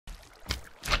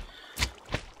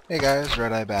Hey guys,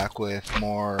 Red Eye back with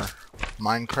more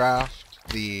Minecraft,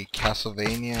 the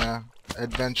Castlevania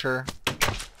adventure.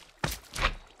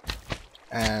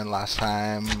 And last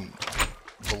time,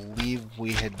 believe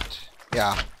we had,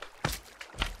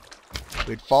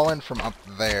 we'd fallen from up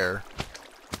there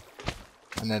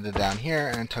and ended down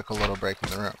here and took a little break in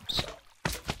the room. So,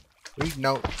 read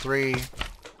note 3,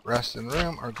 rest in the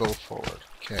room, or go forward.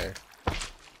 Okay,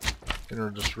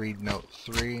 gonna just read note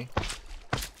 3.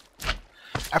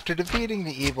 After defeating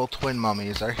the evil twin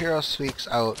mummies, our hero speaks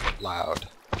out loud.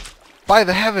 By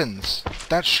the heavens!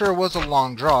 That sure was a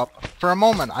long drop. For a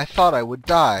moment I thought I would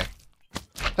die.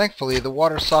 Thankfully the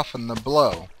water softened the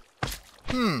blow.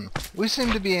 We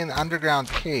seem to be in underground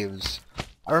caves.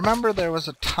 I remember there was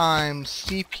a time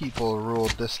sea people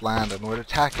ruled this land and would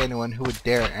attack anyone who would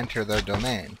dare enter their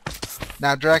domain.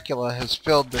 Now Dracula has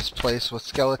filled this place with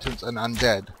skeletons and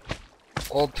undead.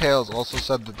 Old tales also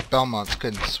said that the Belmonts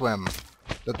couldn't swim,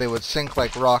 that they would sink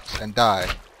like rocks and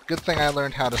die. Good thing I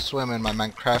learned how to swim in my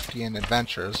Minecraftian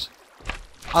adventures.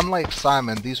 Unlike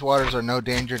Simon, these waters are no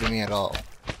danger to me at all.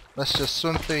 Let's just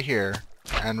swim through here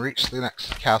and reach the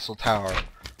next castle tower.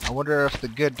 I wonder if the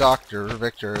good doctor,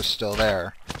 Victor, is still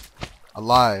there.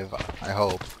 Alive, I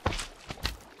hope.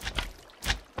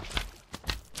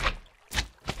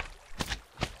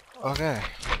 Okay.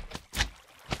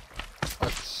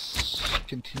 Let's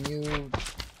continue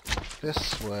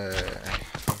this way.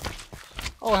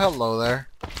 Oh, hello there.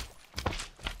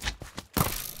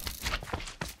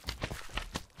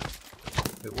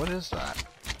 Wait, what is that?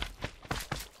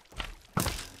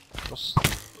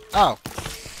 Oh!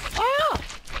 Ah!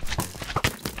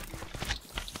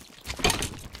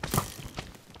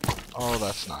 Oh,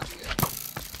 that's not good.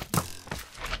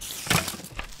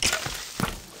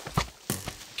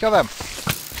 Kill them!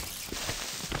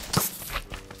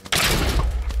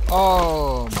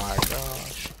 Oh my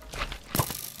gosh.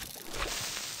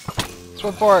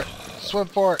 Swim for it! Swim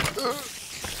for it!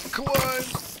 Climb!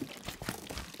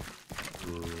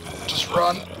 Just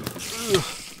run!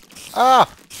 Ah!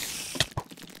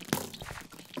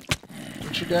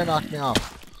 Don't you dare knock me off.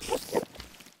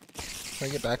 Can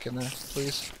I get back in there,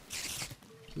 please?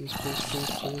 Please, please, please,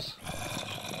 please.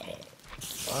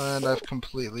 And I've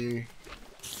completely...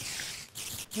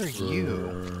 Who are you?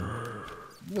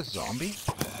 You a zombie?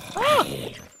 Ah!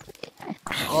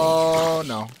 Oh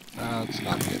no. That's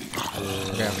not good.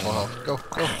 Okay, I'm full health. Go,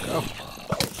 go, go.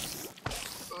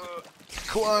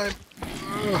 Climb.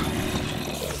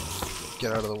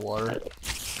 Get out of the water.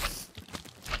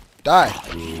 Die.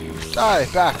 Die.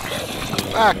 Back.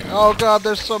 Back. Oh god,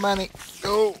 there's so many.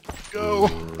 Go. Go.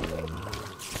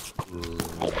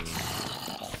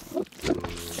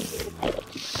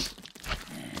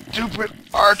 Stupid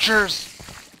archers.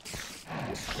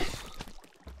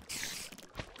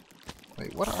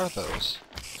 Wait, what are those?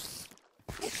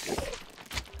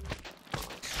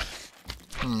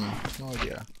 No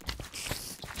idea.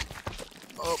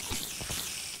 Up.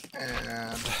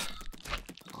 And...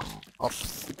 up.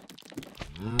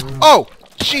 Oh!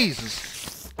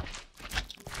 Jesus!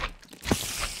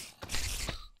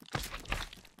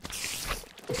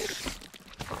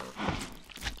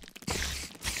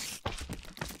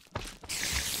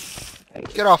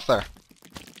 Get off there.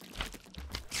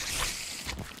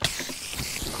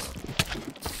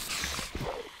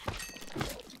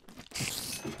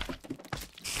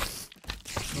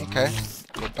 Okay,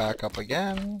 go back up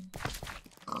again,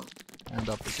 and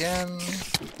up again.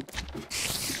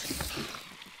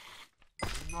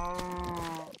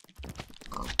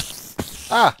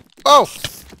 Ah! Oh!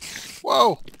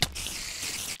 Whoa!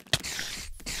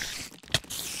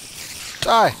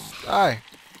 Die! Die!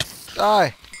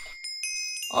 Die!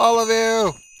 All of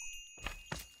you!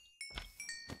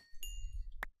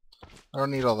 I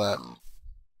don't need all that.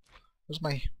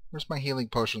 Where's my healing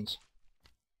potions?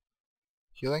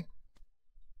 Healing?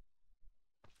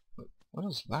 What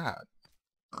is that?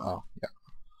 Oh,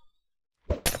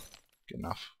 yeah. Good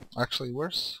enough. Actually,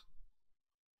 where's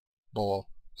bowl,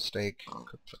 steak,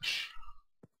 cooked fish?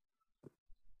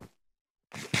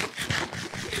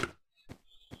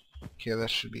 Okay, that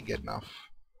should be good enough.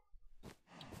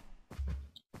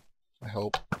 I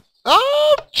hope.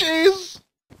 Oh, jeez!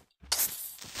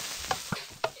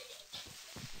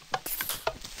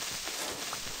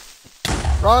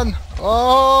 Run!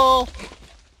 Oh!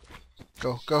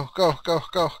 Go, go, go, go,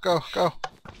 go, go, go.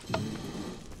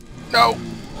 No!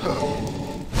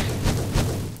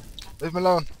 Leave me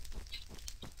alone.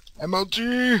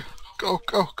 MLG! Go,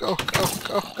 go, go, go,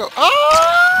 go, go.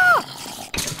 Ah!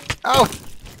 Ow!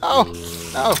 Ow!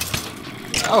 Ow!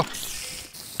 Ow!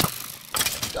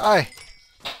 Die!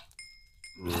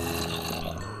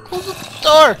 Close the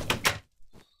door!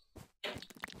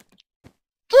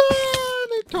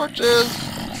 Torches!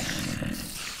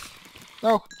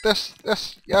 No, this,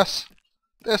 yes,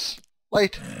 this,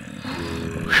 light.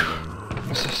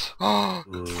 What's this? Oh,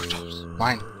 more jobs.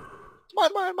 Mine.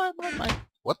 Mine.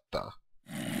 What the?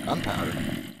 Gunpowder.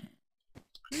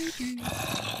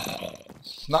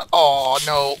 It's not. Oh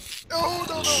no! No!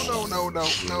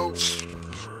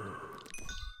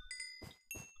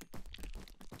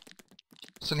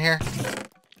 What's in here?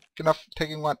 Good enough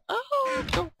taking one. Oh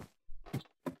no!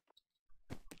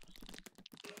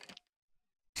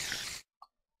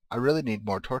 I really need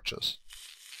more torches.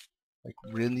 Like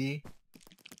really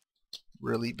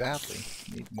badly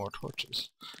need more torches.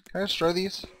 Can I destroy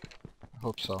these? I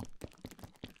hope so.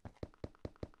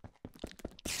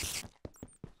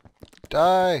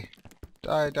 Die!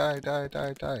 Die.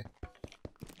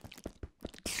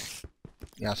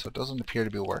 Yeah, so it doesn't appear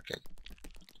to be working.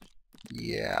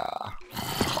 Yeah.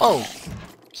 Oh!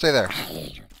 Stay there.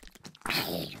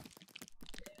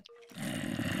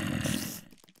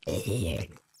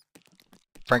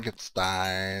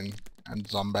 Frankenstein and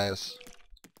zombies.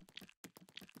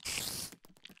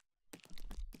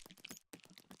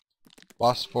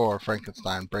 Boss 4,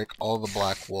 Frankenstein. Break all the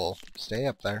black wool. Stay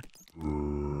up there.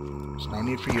 There's no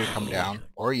need for you to come down.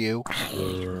 Or you.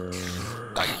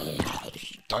 Die.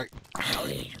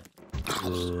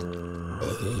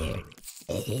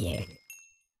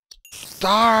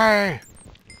 Die!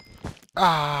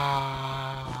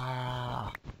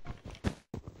 Ah!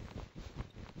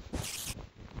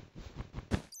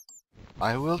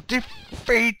 I will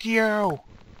defeat you!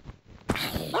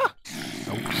 Ah!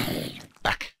 No.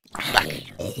 Back!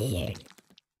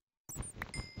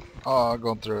 Oh,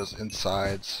 going through his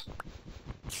insides.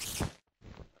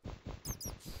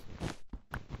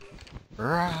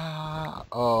 Rah!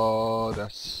 Oh,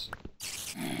 that's...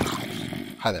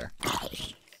 Hi there.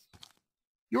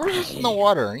 You were just in the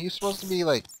water. Aren't you supposed to be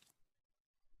like...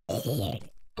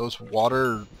 those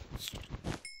water...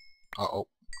 Uh-oh.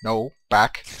 No.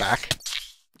 Back.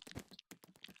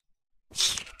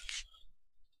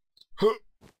 Huh.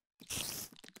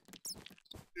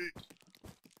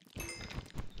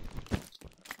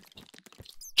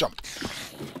 Jump.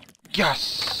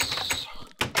 Yes!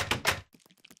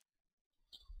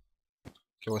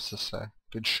 Okay, what's this say?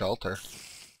 Good shelter.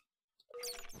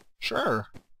 Sure.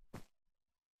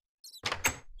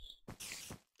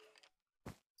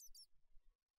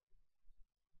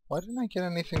 Why didn't I get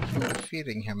anything from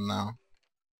defeating him now?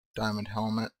 Diamond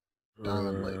helmet,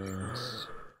 diamond leggings.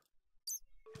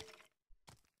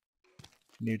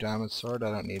 New diamond sword,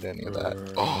 I don't need any of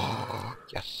that. Oh,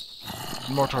 yes.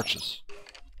 More torches.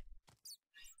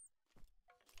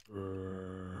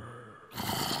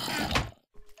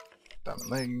 Diamond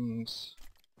leggings,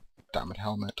 diamond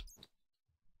helmet.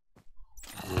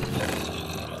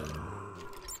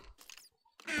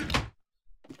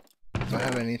 Do I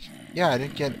have anything? Yeah, I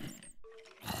didn't get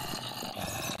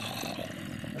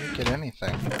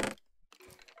anything.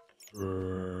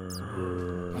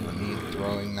 I'm gonna need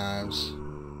throwing knives.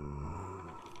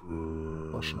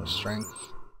 Potion of strength.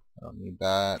 I don't need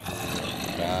that.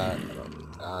 I don't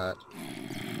need that.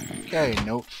 Okay,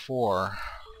 note 4.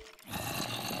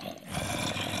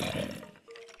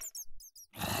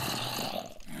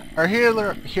 Our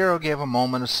hero gave a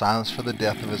moment of silence for the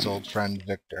death of his old friend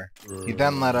Victor. He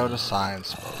then let out a sigh and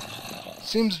spoke.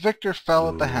 Seems Victor fell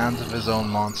at the hands of his own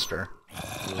monster.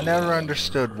 I never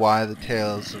understood why the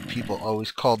tales of people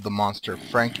always called the monster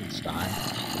Frankenstein.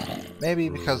 Maybe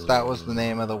because that was the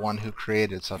name of the one who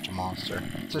created such a monster.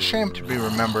 It's a shame to be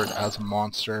remembered as a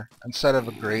monster instead of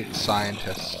a great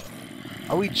scientist.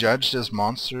 Are we judged as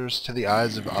monsters to the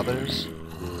eyes of others?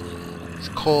 These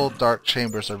cold, dark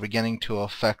chambers are beginning to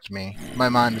affect me. My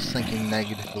mind is thinking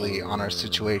negatively on our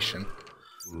situation.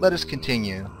 Let us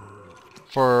continue,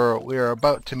 for we are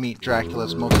about to meet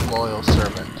Dracula's most loyal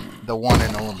servant, the one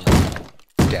and only,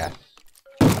 Death.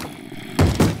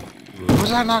 Who's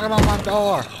that knocking on my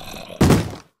door?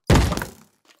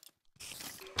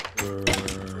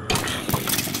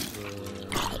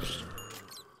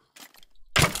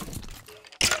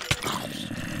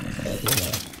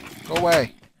 Go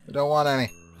away. I don't want any.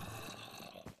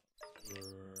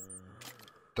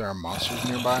 There are monsters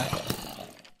nearby?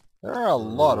 There are a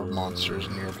lot of monsters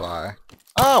nearby.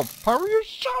 Oh! How are you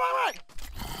shooting me?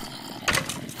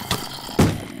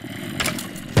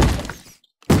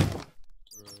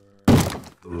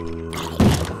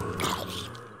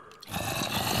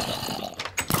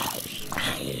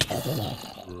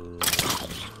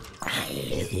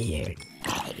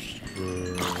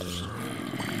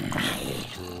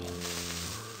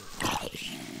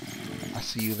 I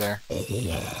see you there.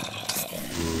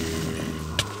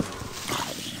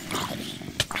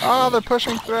 Oh, they're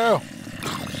pushing through!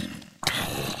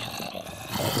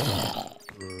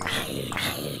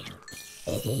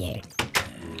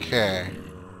 Okay.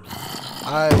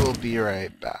 I will be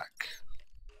right back.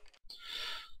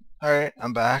 Alright,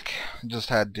 I'm back. Just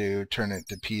had to turn it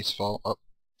to peaceful. Oh,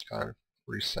 gotta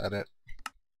reset it.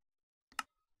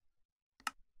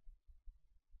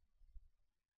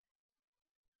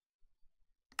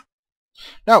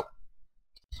 No!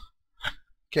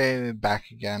 Okay,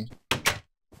 back again.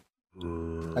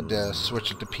 Had to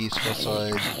switch it to peaceful so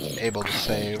I was able to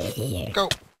save. Go!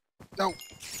 No!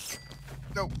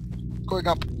 No! Going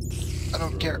up! I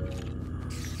don't care.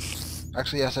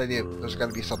 Actually, yes I do. There's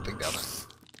gotta be something down there.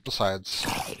 Besides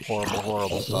horrible,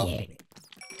 horrible stuff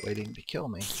waiting to kill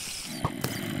me.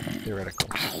 Theoretical.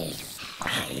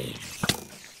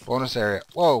 Bonus area.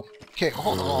 Whoa! Okay,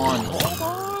 hold on.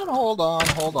 Hold on.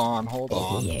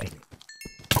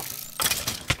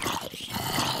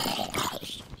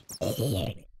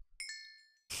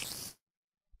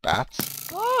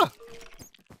 Bats? Ah!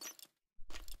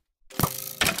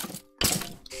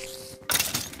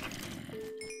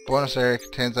 Bonus area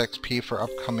contains XP for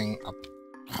upcoming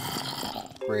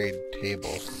upgrade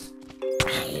table.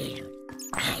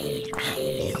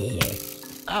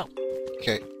 Ow!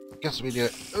 Okay, guess we do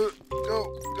it.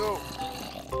 Go!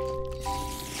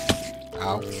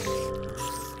 Ow.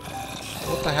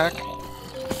 What the heck?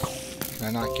 Can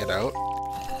I not get out?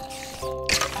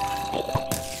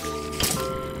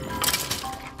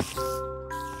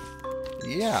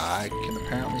 Yeah, I can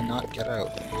apparently not get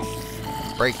out.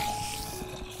 Break.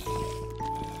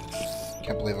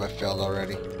 Can't believe I failed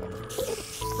already.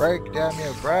 Break, damn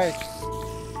you, break!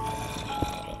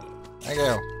 Thank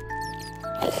you.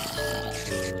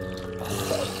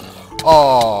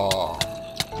 Oh,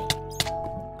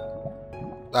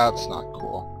 that's not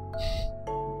cool.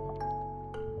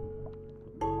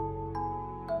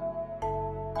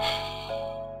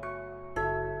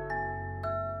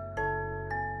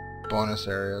 Bonus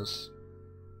areas.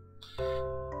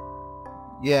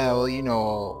 Yeah, well, you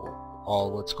know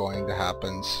all what's going to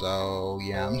happen, so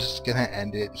yeah, I'm just gonna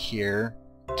end it here.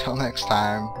 Till next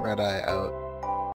time, Red Eye out.